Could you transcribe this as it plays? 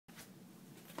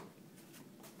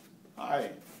Hi,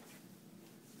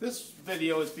 this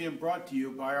video is being brought to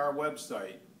you by our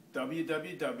website,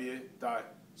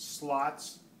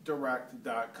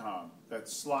 www.slotsdirect.com.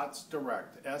 That's SlotsDirect,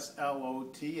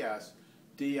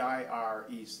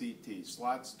 S-L-O-T-S-D-I-R-E-C-T,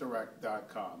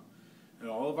 slotsdirect.com. And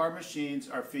all of our machines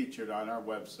are featured on our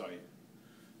website.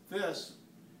 This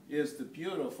is the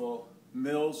beautiful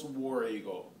Mills War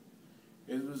Eagle.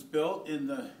 It was built in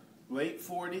the late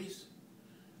 40s.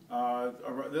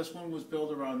 This one was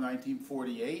built around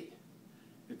 1948.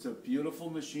 It's a beautiful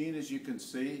machine, as you can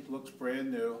see. It looks brand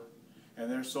new.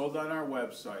 And they're sold on our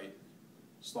website,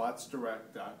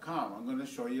 slotsdirect.com. I'm going to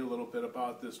show you a little bit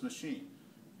about this machine.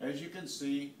 As you can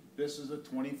see, this is a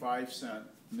 25-cent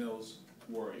Mills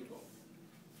War Eagle.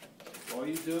 All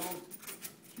you do is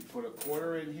you put a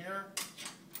quarter in here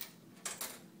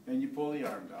and you pull the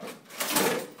arm down.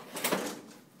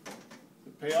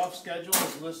 Payoff schedule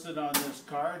is listed on this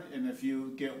card, and if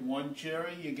you get one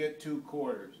cherry, you get 2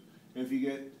 quarters. If you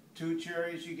get 2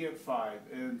 cherries, you get 5,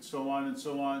 and so on,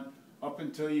 up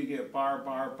until you get bar,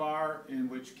 bar, bar, in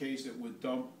which case it would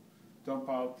dump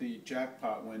out the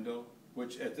jackpot window,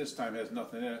 which at this time has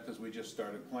nothing in it because we just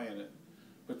started playing it.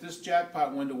 But this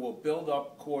jackpot window will build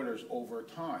up quarters over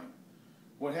time.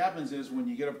 What happens is when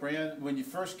you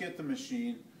first get the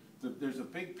machine, there's a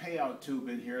big payout tube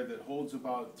in here that holds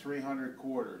about 300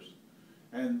 quarters,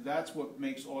 and that's what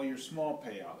makes all your small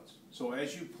payouts. So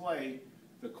as you play,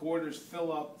 the quarters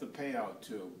fill up the payout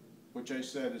tube, which I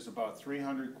said is about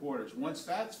 300 quarters. Once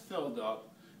that's filled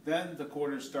up, then the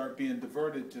quarters start being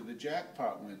diverted to the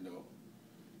jackpot window.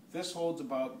 This holds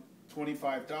about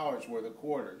 $25 worth of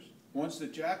quarters. Once the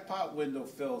jackpot window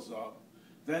fills up,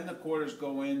 then the quarters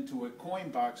go into a coin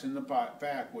box in the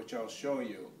back, which I'll show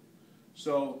you.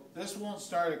 So this won't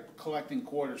start collecting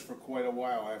quarters for quite a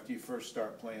while after you first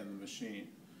start playing the machine.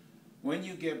 When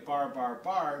you get bar, bar,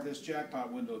 bar, this jackpot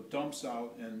window dumps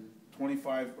out and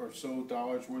 $25 or so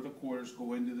worth of quarters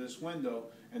go into this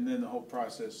window, and then the whole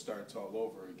process starts all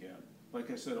over again. Like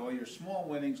I said, all your small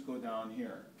winnings go down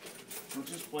here. We'll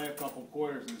just play a couple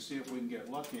quarters and see if we can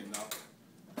get lucky enough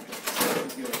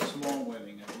to get a small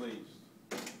winning at least.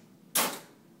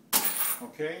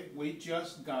 Okay, we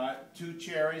just got 2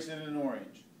 cherries and an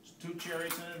orange. 2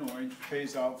 cherries and an orange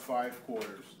pays out 5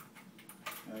 quarters.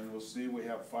 And we'll see we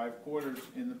have 5 quarters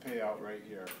in the payout right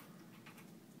here.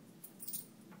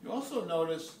 You also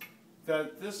notice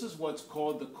that this is what's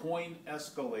called the coin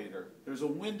escalator. There's a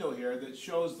window here that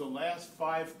shows the last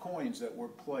 5 coins that were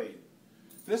played.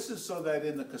 This is so that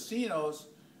in the casinos,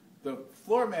 the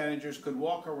floor managers could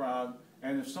walk around,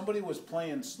 and if somebody was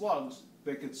playing slugs,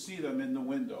 they could see them in the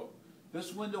window.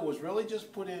 This window was really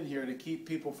just put in here to keep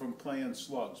people from playing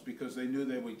slugs because they knew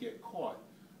they would get caught.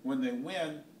 When they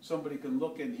win, somebody can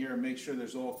look in here and make sure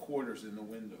there's all quarters in the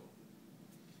window.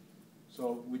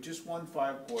 So we just won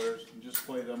 5 quarters and just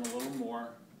play them a little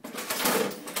more, a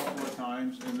couple of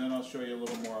times, and then I'll show you a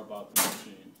little more about the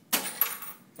machine.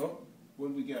 Oh, what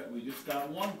did we get? We just got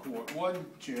one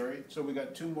cherry, so we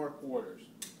got 2 more quarters.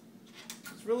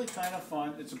 It's really kind of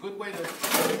fun. It's a good way to,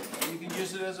 you can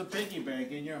use it as a piggy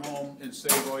bank in your home and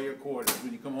save all your quarters.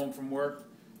 When you come home from work,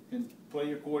 you can play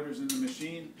your quarters in the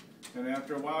machine, and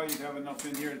after a while you'd have enough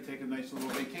in here to take a nice little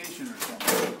vacation or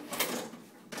something.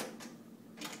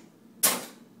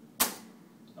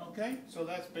 Okay, so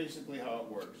that's basically how it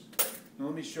works. Now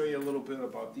let me show you a little bit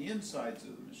about the insides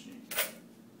of the machine.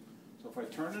 So if I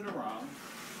turn it around,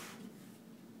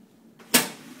 you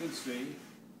can see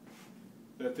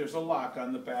that there's a lock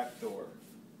on the back door.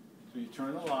 So you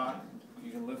turn the lock,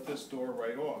 you can lift this door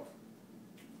right off.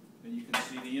 And you can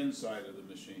see the inside of the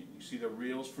machine. You see the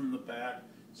reels from the back,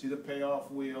 see the payoff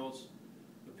wheels,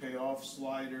 the payoff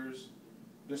sliders.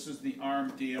 This is the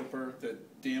arm damper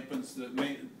that dampens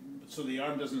so the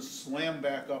arm doesn't slam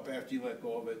back up after you let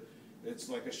go of it. It's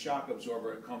like a shock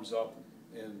absorber. It comes up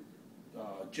and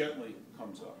gently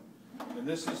comes up. And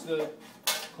this is the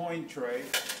coin tray.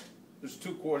 There's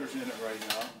 2 quarters in it right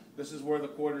now. This is where the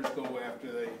quarters go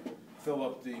after they fill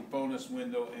up the bonus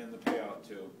window and the payout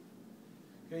tube.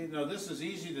 Okay, now this is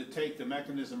easy to take the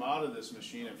mechanism out of this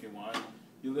machine if you want.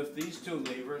 You lift these 2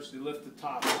 levers, you lift the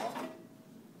top off.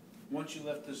 Once you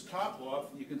lift this top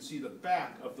off, you can see the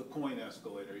back of the coin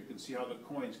escalator. You can see how the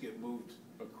coins get moved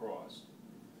across.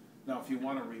 Now if you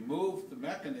want to remove the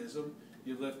mechanism,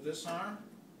 you lift this arm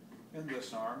and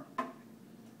this arm,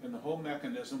 and the whole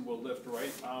mechanism will lift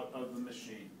right out of the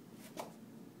machine.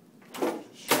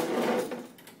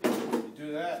 You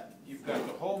do that, you've got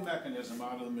the whole mechanism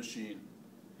out of the machine.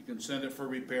 You can send it for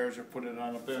repairs or put it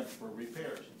on a bench for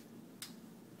repairs.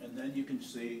 And then you can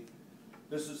see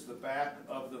this is the back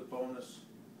of the bonus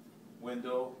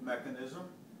window mechanism.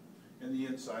 and the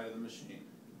inside of the machine.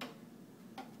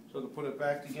 So to put it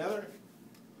back together,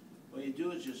 all you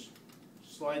do is just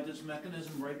slide this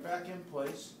mechanism right back in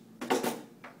place.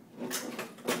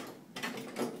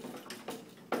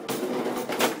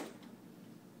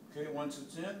 Okay, once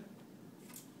it's in,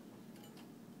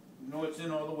 you know it's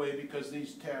in all the way because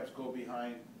these tabs go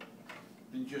behind.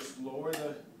 Then just lower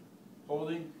the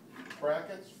holding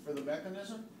brackets for the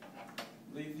mechanism,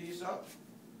 leave these up,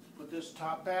 put this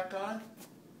top back on.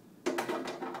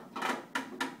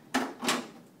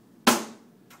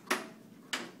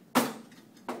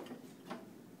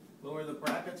 Lower the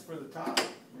brackets for the top,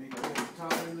 make sure the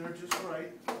top in there just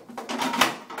right.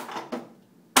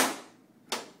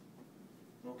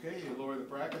 Okay, you lower the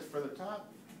brackets for the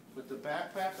top, put the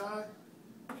back on.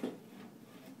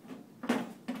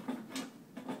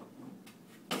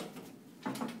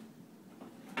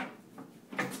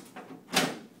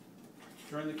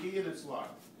 Turn the key and it's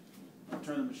locked. I'll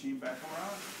turn the machine back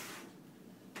around.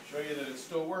 Show you that it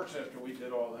still works after we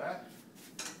did all that.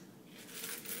 Put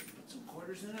some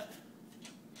quarters in it.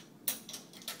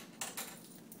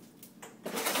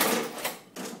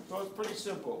 So it's pretty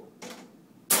simple.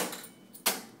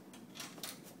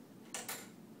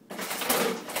 As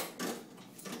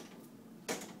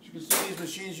you can see, these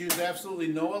machines use absolutely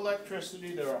no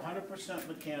electricity. They're 100%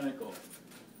 mechanical.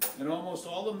 And almost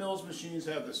all the Mills machines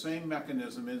have the same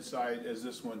mechanism inside as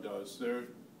this one does. They're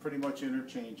pretty much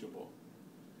interchangeable.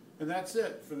 And that's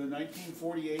it for the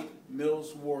 1948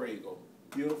 Mills War Eagle.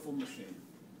 Beautiful machine.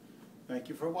 Thank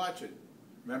you for watching.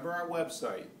 Remember our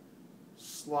website,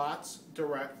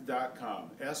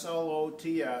 slotsdirect.com.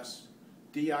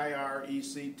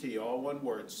 SLOTSDIRECT, all one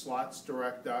word,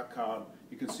 slotsdirect.com.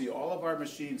 You can see all of our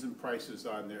machines and prices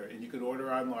on there, and you can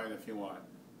order online if you want.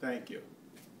 Thank you.